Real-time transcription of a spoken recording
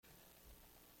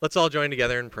Let's all join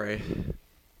together and pray.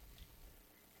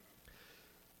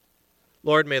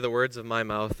 Lord, may the words of my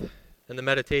mouth and the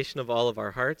meditation of all of our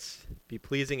hearts be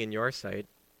pleasing in your sight,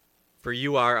 for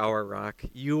you are our rock,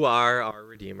 you are our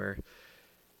Redeemer.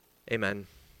 Amen.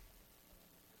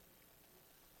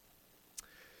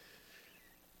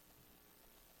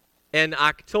 An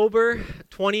October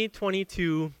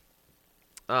 2022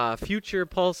 Future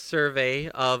Pulse survey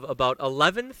of about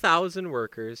 11,000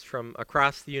 workers from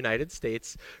across the United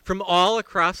States, from all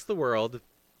across the world,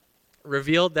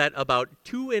 revealed that about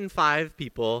 2 in 5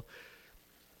 people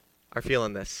are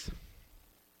feeling this.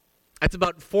 That's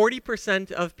about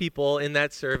 40% of people in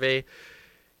that survey.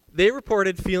 They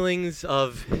reported feelings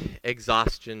of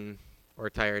exhaustion or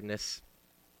tiredness,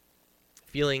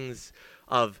 feelings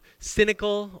of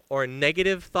cynical or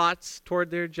negative thoughts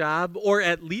toward their job, or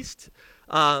at least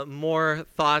more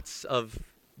thoughts of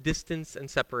distance and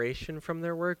separation from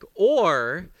their work,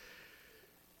 or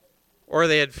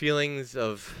they had feelings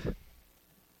of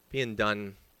being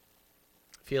done,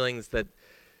 feelings that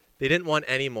they didn't want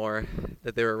any more,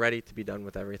 that they were ready to be done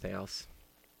with everything else.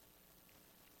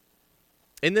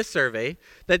 In this survey,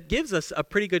 that gives us a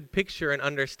pretty good picture and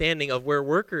understanding of where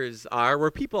workers are, where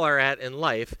people are at in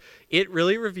life. It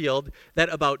really revealed that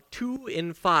about 2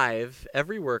 in 5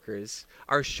 every workers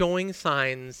are showing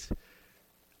signs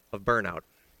of burnout.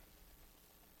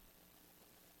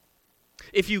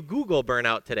 If you Google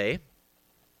burnout today,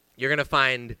 you're going to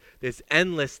find this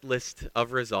endless list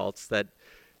of results that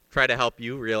try to help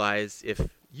you realize if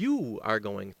you are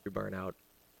going through burnout.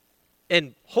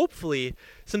 And hopefully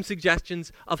some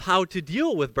suggestions of how to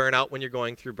deal with burnout when you're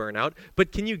going through burnout.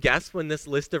 But can you guess when this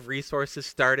list of resources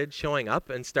started showing up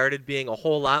and started being a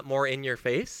whole lot more in your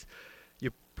face?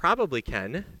 You probably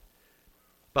can.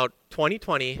 About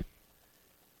 2020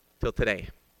 till today.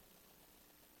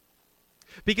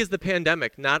 Because the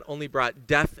pandemic not only brought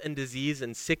death and disease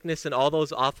and sickness and all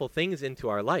those awful things into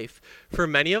our life, for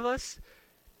many of us,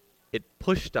 it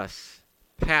pushed us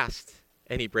past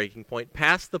any breaking point,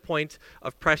 past the point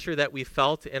of pressure that we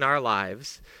felt in our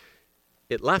lives.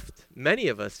 It left many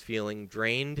of us feeling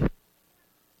drained,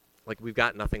 like we've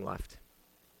got nothing left.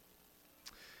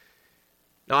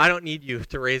 Now, I don't need you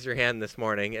to raise your hand this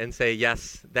morning and say,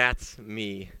 yes, that's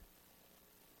me.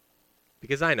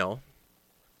 Because I know.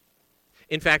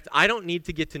 In fact, I don't need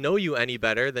to get to know you any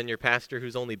better than your pastor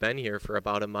who's only been here for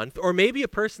about a month, or maybe a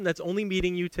person that's only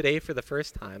meeting you today for the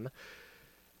first time.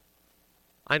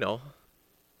 I know.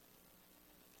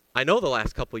 I know the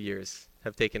last couple years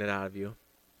have taken it out of you.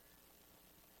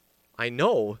 I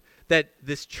know that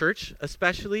this church,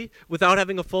 especially, without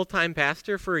having a full-time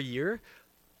pastor for a year,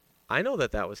 I know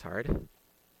that was hard.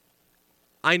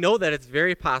 I know that it's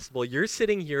very possible you're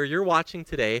sitting here, you're watching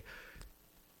today,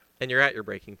 and you're at your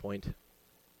breaking point.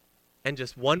 And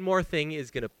just one more thing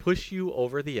is going to push you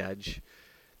over the edge.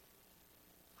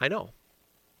 I know.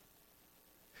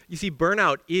 You see,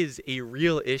 burnout is a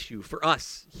real issue for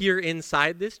us here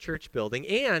inside this church building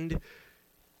and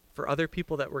for other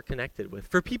people that we're connected with,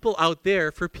 for people out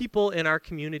there, for people in our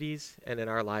communities and in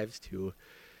our lives too.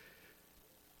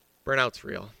 Burnout's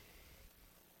real.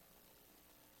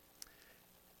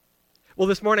 Well,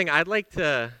 this morning I'd like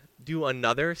to do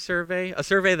another survey, a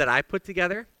survey that I put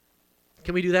together.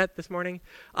 Can we do that this morning?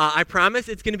 I promise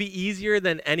it's going to be easier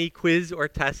than any quiz or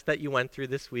test that you went through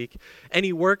this week.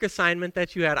 Any work assignment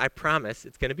that you had, I promise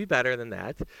it's going to be better than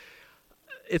that.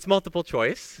 It's multiple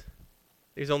choice.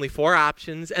 There's only 4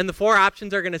 options, and the 4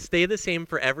 options are going to stay the same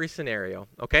for every scenario.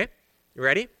 Okay? You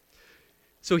ready?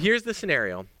 So here's the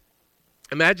scenario.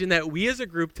 Imagine that we as a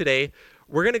group today,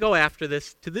 we're going to go after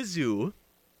this to the zoo.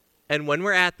 And when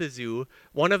we're at the zoo,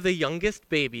 one of the youngest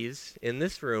babies in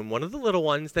this room, one of the little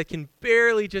ones that can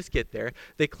barely just get there,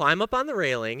 they climb up on the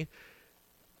railing,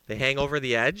 they hang over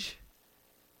the edge,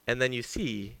 and then you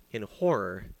see in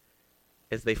horror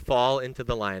as they fall into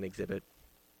the lion exhibit.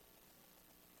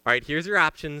 All right, here's your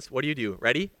options. What do?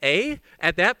 Ready? A,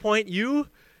 at that point, you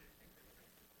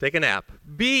take a nap.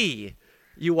 B,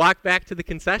 you walk back to the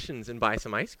concessions and buy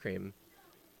some ice cream.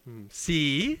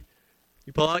 C,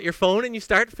 you pull out your phone and you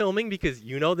start filming because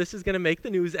you know this is going to make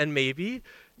the news and maybe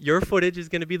your footage is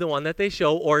going to be the one that they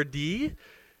show. Or D,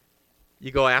 you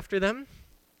go after them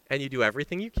and you do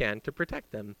everything you can to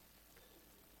protect them.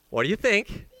 What do you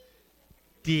think?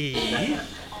 D,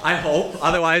 I hope.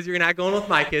 Otherwise, you're not going with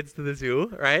my kids to the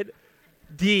zoo, right?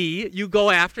 D, you go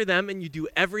after them and you do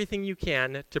everything you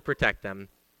can to protect them.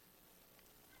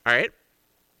 All right?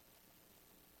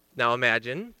 Now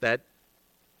imagine that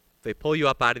they pull you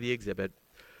up out of the exhibit.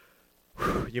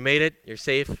 You made it. You're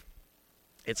safe.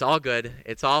 It's all good.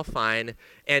 It's all fine.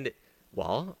 And,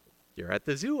 well, You're at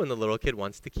the zoo and the little kid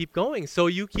wants to keep going. So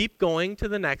you keep going to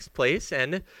the next place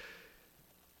and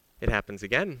it happens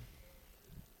again.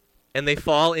 And they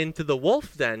fall into the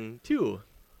wolf den too.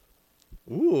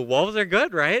 Ooh, wolves are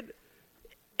good, right?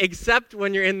 Except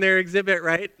when you're in their exhibit,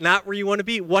 right? Not where you want to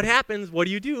be. What happens? What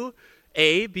do you do?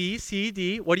 A, B, C,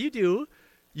 D. What do?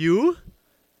 You,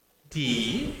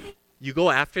 D. You go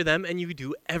after them and you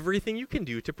do everything you can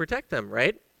do to protect them,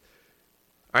 right?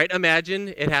 All right, imagine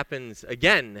it happens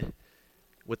again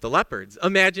with the leopards.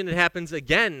 Imagine it happens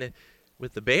again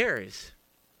with the bears.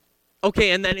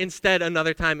 Okay, and then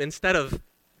another time, instead of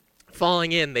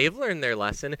falling in, they've learned their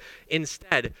lesson.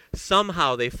 Instead,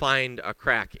 somehow they find a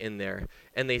crack in there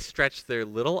and they stretch their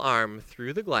little arm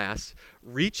through the glass,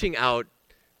 reaching out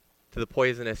to the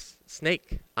poisonous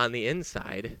snake on the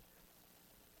inside.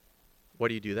 What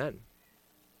do you do then?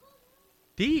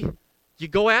 D. You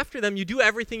go after them. You do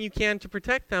everything you can to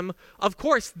protect them. Of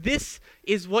course, this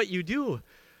is what you do.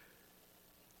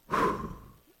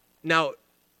 Now,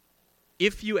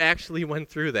 if you actually went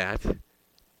through that,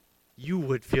 you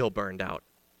would feel burned out.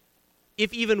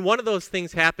 If even one of those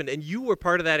things happened and you were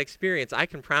part of that experience, I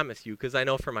can promise you, because I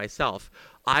know for myself,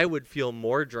 I would feel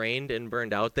more drained and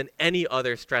burned out than any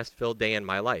other stress-filled day in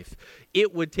my life.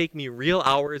 It would take me real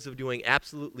hours of doing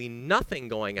absolutely nothing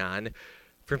going on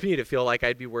for me to feel like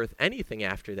I'd be worth anything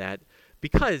after that,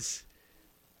 because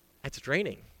that's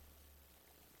draining.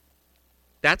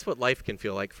 That's what life can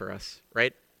feel like for us,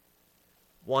 right?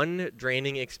 One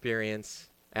draining experience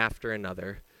after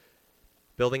another,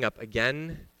 building up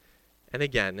again and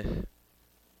again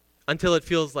until it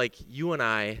feels like you and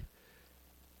I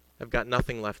have got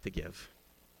nothing left to give.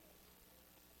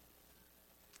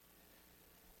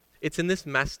 It's in this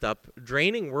messed up,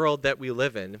 draining world that we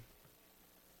live in.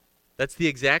 That's the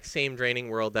exact same draining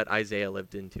world that Isaiah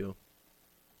lived into.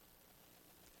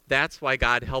 That's why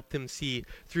God helped him see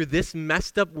through this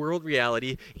messed up world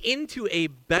reality into a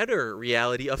better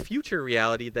reality, a future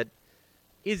reality that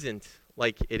isn't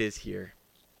like it is here.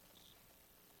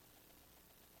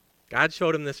 God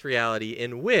showed him this reality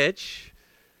in which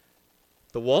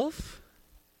the wolf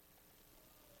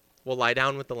will lie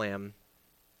down with the lamb.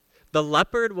 The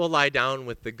leopard will lie down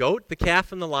with the goat, the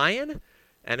calf, and the lion,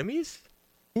 enemies,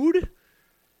 food,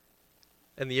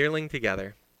 and the yearling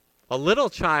together. A little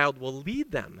child will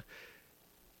lead them.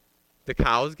 The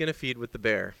cow is going to feed with the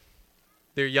bear.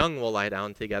 Their young will lie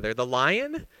down together. The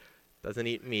lion doesn't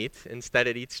eat meat. Instead,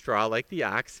 it eats straw like the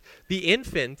ox. The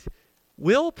infant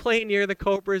will play near the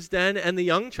cobra's den, and the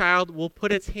young child will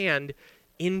put its hand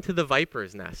into the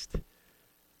viper's nest.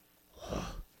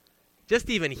 Just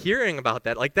even hearing about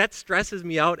that, like that stresses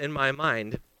me out in my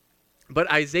mind. But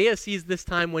Isaiah sees this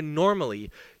time when normally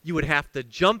you would have to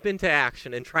jump into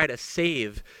action and try to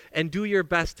save and do your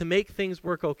best to make things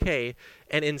work okay.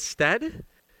 And instead,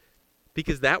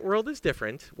 because that world is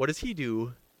different, what does he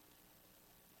do?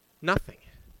 Nothing.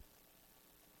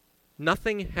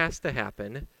 Nothing has to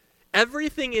happen.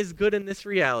 Everything is good in this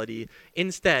reality.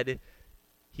 Instead,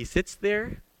 he sits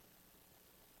there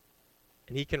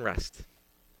and he can rest.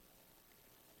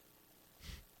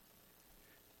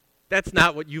 That's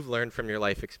not what you've learned from your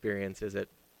life experience, is it?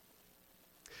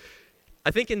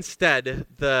 I think instead,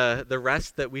 the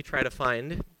rest that we try to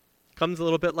find comes a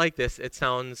little bit like this. It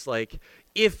sounds like,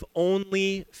 if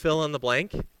only fill in the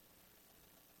blank,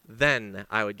 then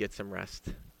I would get some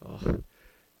rest. Oh.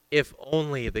 If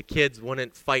only the kids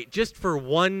wouldn't fight just for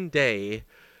one day,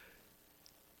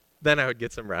 then I would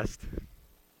get some rest.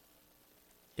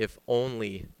 If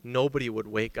only nobody would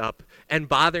wake up and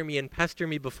bother me and pester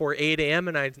me before 8 a.m.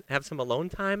 and I'd have some alone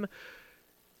time,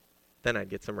 then I'd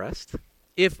get some rest.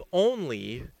 If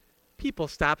only people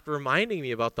stopped reminding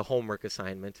me about the homework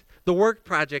assignment, the work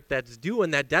project that's due,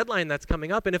 and that deadline that's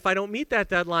coming up. And if I don't meet that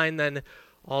deadline, then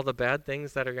all the bad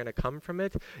things that are going to come from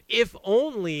it. If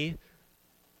only,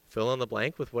 fill in the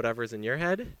blank with whatever's in your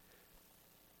head,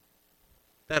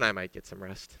 then I might get some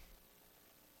rest.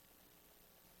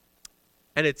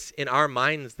 And it's in our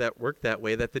minds that work that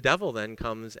way that the devil then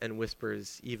comes and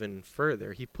whispers even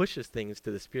further. He pushes things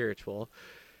to the spiritual.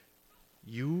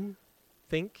 You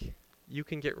think you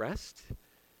can get rest?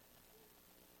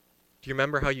 Do you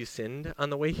remember how you sinned on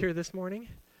the way here this morning?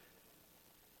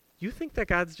 You think that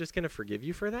God's just going to forgive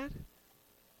you for that?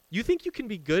 You think you can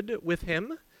be good with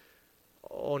him?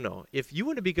 Oh no. If you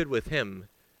want to be good with him,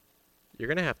 you're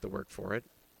going to have to work for it.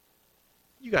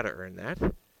 You got to earn that.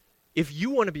 If you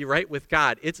want to be right with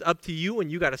God, it's up to you,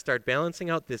 and you got to start balancing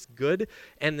out this good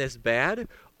and this bad,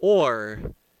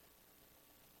 or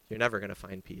you're never going to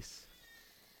find peace.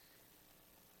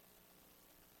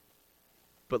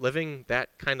 But living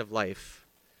that kind of life,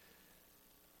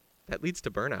 that leads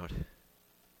to burnout,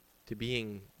 to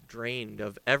being drained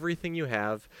of everything you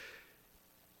have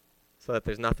so that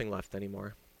there's nothing left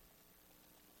anymore.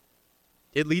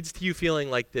 It leads to you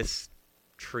feeling like this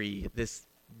tree, this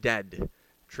dead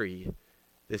tree,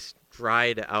 this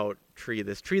dried out tree,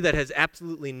 this tree that has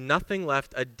absolutely nothing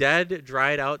left, a dead,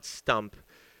 dried out stump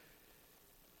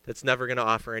that's never going to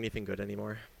offer anything good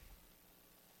anymore.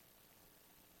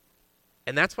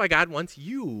 And that's why God wants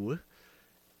you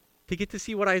to get to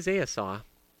see what Isaiah saw,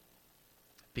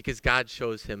 because God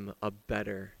shows him a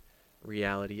better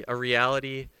reality, a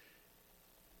reality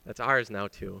that's ours now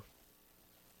too.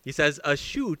 He says, a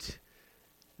shoot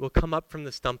will come up from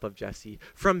the stump of Jesse.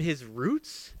 From his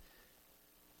roots,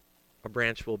 a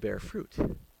branch will bear fruit.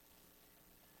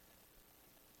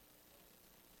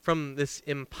 From this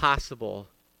impossible,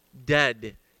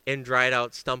 dead, and dried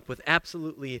out stump with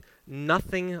absolutely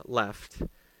nothing left,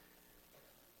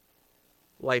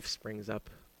 life springs up.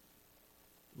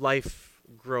 Life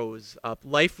grows up.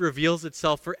 Life reveals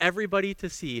itself for everybody to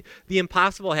see. The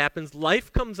impossible happens.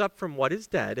 Life comes up from what is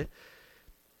dead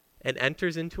and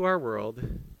enters into our world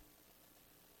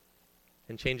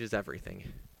and changes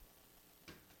everything.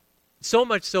 So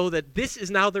much so that this is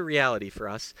now the reality for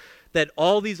us, that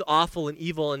all these awful and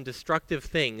evil and destructive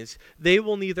things, they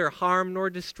will neither harm nor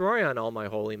destroy on all my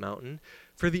holy mountain,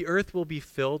 for the earth will be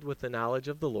filled with the knowledge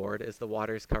of the Lord as the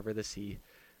waters cover the sea.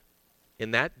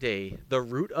 In that day, the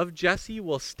root of Jesse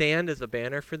will stand as a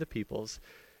banner for the peoples.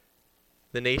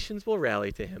 The nations will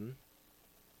rally to him,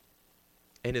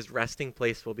 and his resting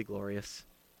place will be glorious.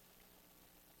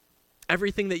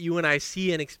 Everything that you and I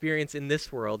see and experience in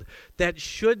this world that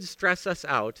should stress us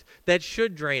out, that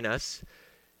should drain us,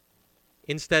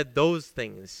 instead those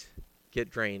things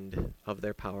get drained of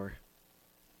their power.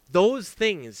 Those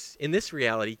things in this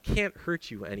reality can't hurt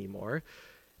you anymore,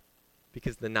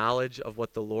 because the knowledge of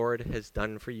what the Lord has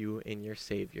done for you in your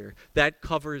Savior, that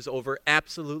covers over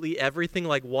absolutely everything,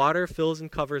 like water fills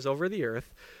and covers over the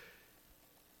earth.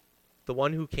 The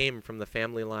one who came from the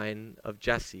family line of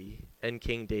Jesse and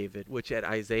King David, which at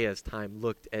Isaiah's time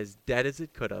looked as dead as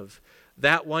it could have,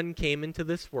 that one came into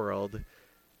this world,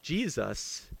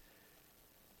 Jesus,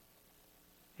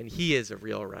 and he is a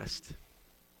real rest.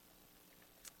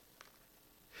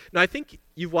 Now, I think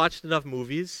you've watched enough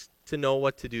movies to know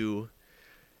what to do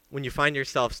when you find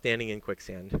yourself standing in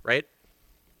quicksand, right?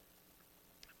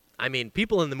 I mean,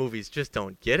 people in the movies just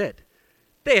don't get it.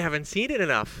 They haven't seen it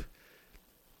enough.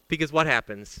 Because what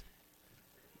happens?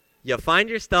 You find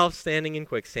yourself standing in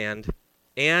quicksand,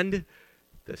 and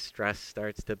the stress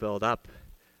starts to build up.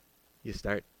 You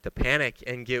start to panic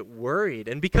and get worried.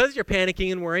 And because you're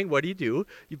panicking and worrying, what do?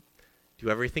 You do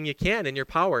everything you can in your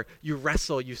power. You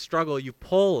wrestle, you struggle, you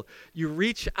pull, you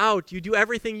reach out, you do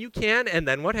everything you can, and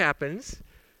then what happens?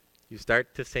 You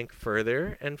start to sink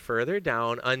further and further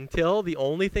down until the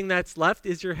only thing that's left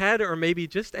is your head, or maybe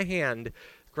just a hand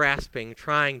grasping,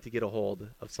 trying to get a hold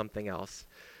of something else.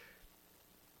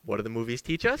 What do the movies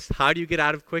teach us? How do you get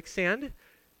out of quicksand?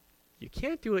 You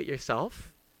can't do it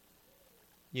yourself.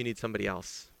 You need somebody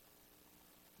else.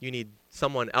 You need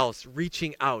someone else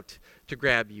reaching out to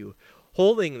grab you,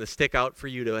 holding the stick out for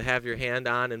you to have your hand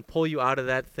on and pull you out of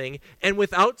that thing. And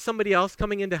without somebody else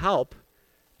coming in to help,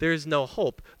 there's no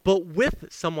hope. But with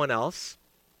someone else,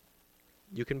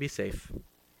 you can be safe.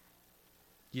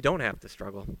 You don't have to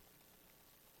struggle.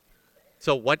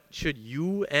 So what should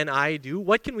you and I do?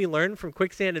 What can we learn from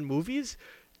quicksand in movies?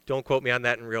 Don't quote me on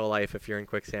that in real life if you're in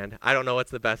quicksand. I don't know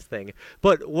what's the best thing.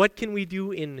 But what can we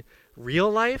do in real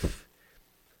life?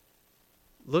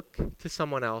 Look to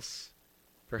someone else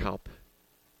for help.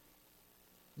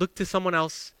 Look to someone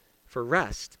else for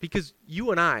rest, because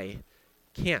you and I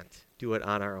can't do it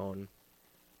on our own.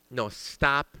 No,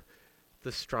 stop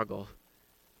the struggle.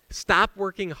 Stop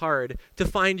working hard to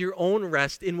find your own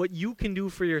rest in what you can do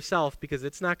for yourself, because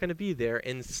it's not going to be there.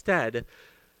 Instead,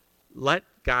 let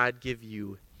God give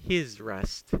you his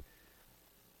rest,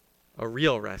 a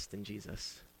real rest in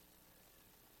Jesus.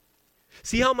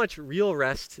 See how much real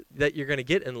rest that you're going to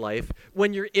get in life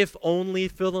when your if only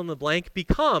fill in the blank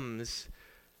becomes,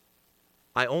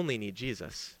 I only need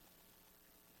Jesus.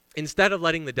 Instead of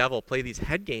letting the devil play these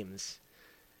head games,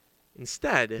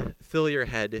 instead, fill your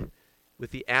head with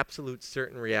the absolute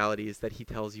certain realities that he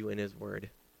tells you in his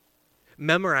word.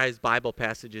 Memorize Bible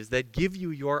passages that give you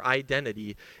your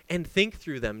identity and think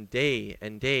through them day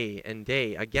and day and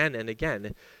day, again and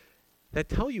again, that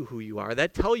tell you who you are,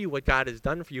 that tell you what God has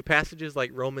done for you. Passages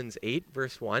like Romans 8,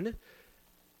 verse 1.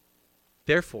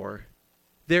 Therefore,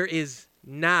 there is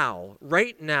now,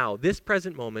 right now, this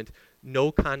present moment,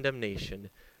 no condemnation.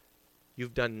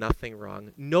 You've done nothing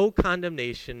wrong. No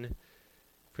condemnation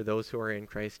for those who are in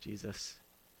Christ Jesus.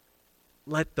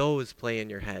 Let those play in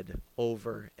your head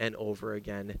over and over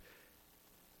again.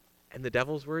 And the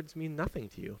devil's words mean nothing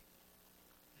to you.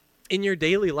 In your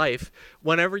daily life,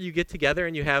 whenever you get together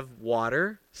and you have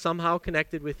water somehow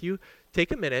connected with you,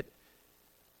 take a minute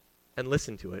and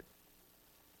listen to it.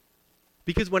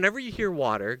 Because whenever you hear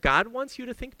water, God wants you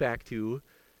to think back to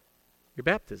your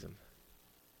baptism,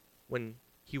 when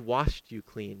he washed you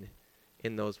clean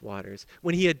in those waters,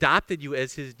 when he adopted you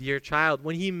as his dear child,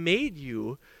 when he made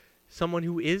you someone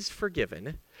who is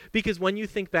forgiven. Because when you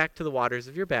think back to the waters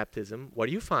of your baptism, what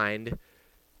do you find?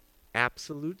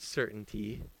 Absolute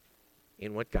certainty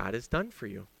in what God has done for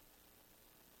you.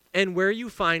 And where you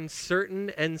find certain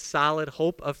and solid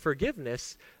hope of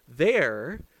forgiveness,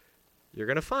 there you're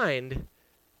going to find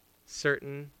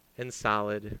certain and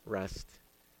solid rest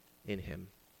in him.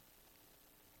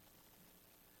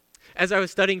 As I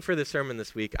was studying for the sermon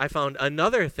this week, I found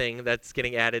another thing that's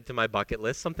getting added to my bucket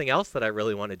list, something else that I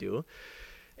really want to do.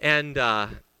 And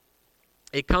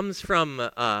it comes from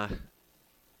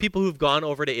people who've gone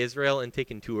over to Israel and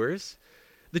taken tours.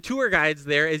 The tour guides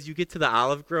there, as you get to the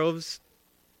olive groves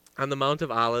on the Mount of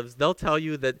Olives, they'll tell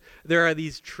you that there are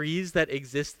these trees that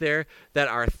exist there that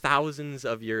are thousands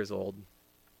of years old.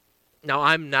 Now,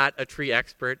 I'm not a tree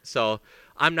expert, so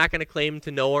I'm not going to claim to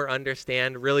know or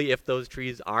understand really if those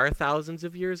trees are thousands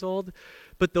of years old,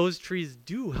 but those trees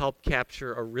do help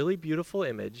capture a really beautiful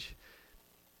image,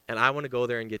 and I want to go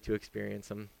there and get to experience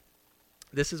them.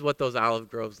 This is what those olive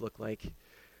groves look like.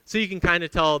 So you can kind of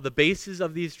tell the bases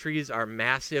of these trees are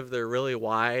massive, they're really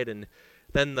wide, and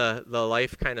then the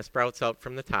life kind of sprouts out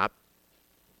from the top.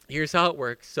 Here's how it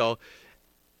works. So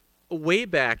way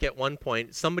back at one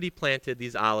point, somebody planted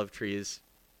these olive trees,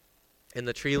 and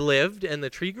the tree lived, and the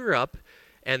tree grew up,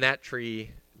 and that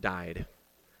tree died.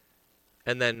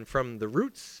 And then from the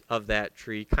roots of that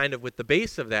tree, kind of with the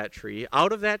base of that tree,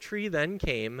 out of that tree then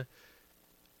came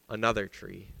another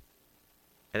tree,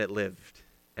 and it lived,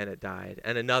 and it died,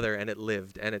 and another, and it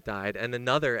lived, and it died, and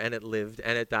another, and it lived,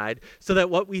 and it died, so that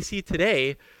what we see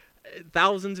today,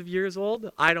 thousands of years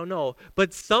old, I don't know,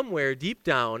 but somewhere deep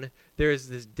down, there's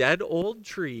this dead old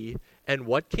tree, and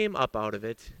what came up out of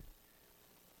it?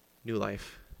 New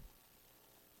life.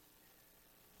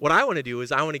 What I want to do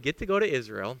is I want to get to go to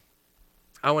Israel.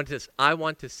 I want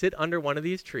to sit under one of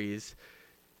these trees,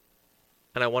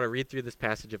 and I want to read through this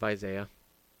passage of Isaiah,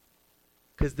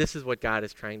 because this is what God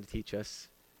is trying to teach us,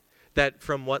 that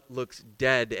from what looks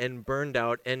dead and burned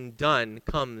out and done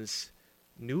comes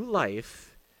new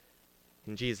life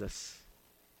in Jesus.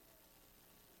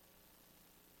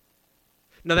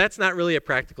 Now, that's not really a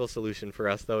practical solution for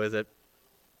us, though, is it?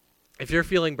 If you're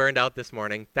feeling burned out this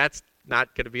morning, that's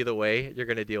not going to be the way you're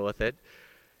going to deal with it.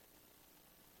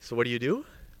 So what do?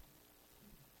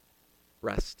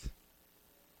 Rest.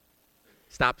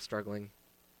 Stop struggling.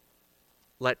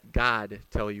 Let God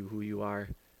tell you who you are.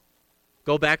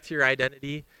 Go back to your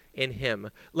identity in him.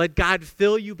 Let God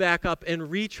fill you back up and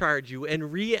recharge you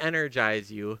and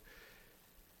re-energize you.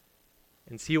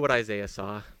 And see what Isaiah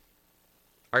saw.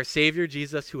 Our Savior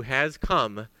Jesus, who has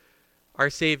come, our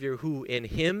Savior who in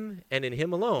him and in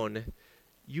him alone,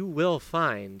 you will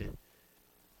find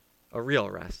a real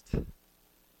rest.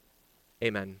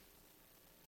 Amen.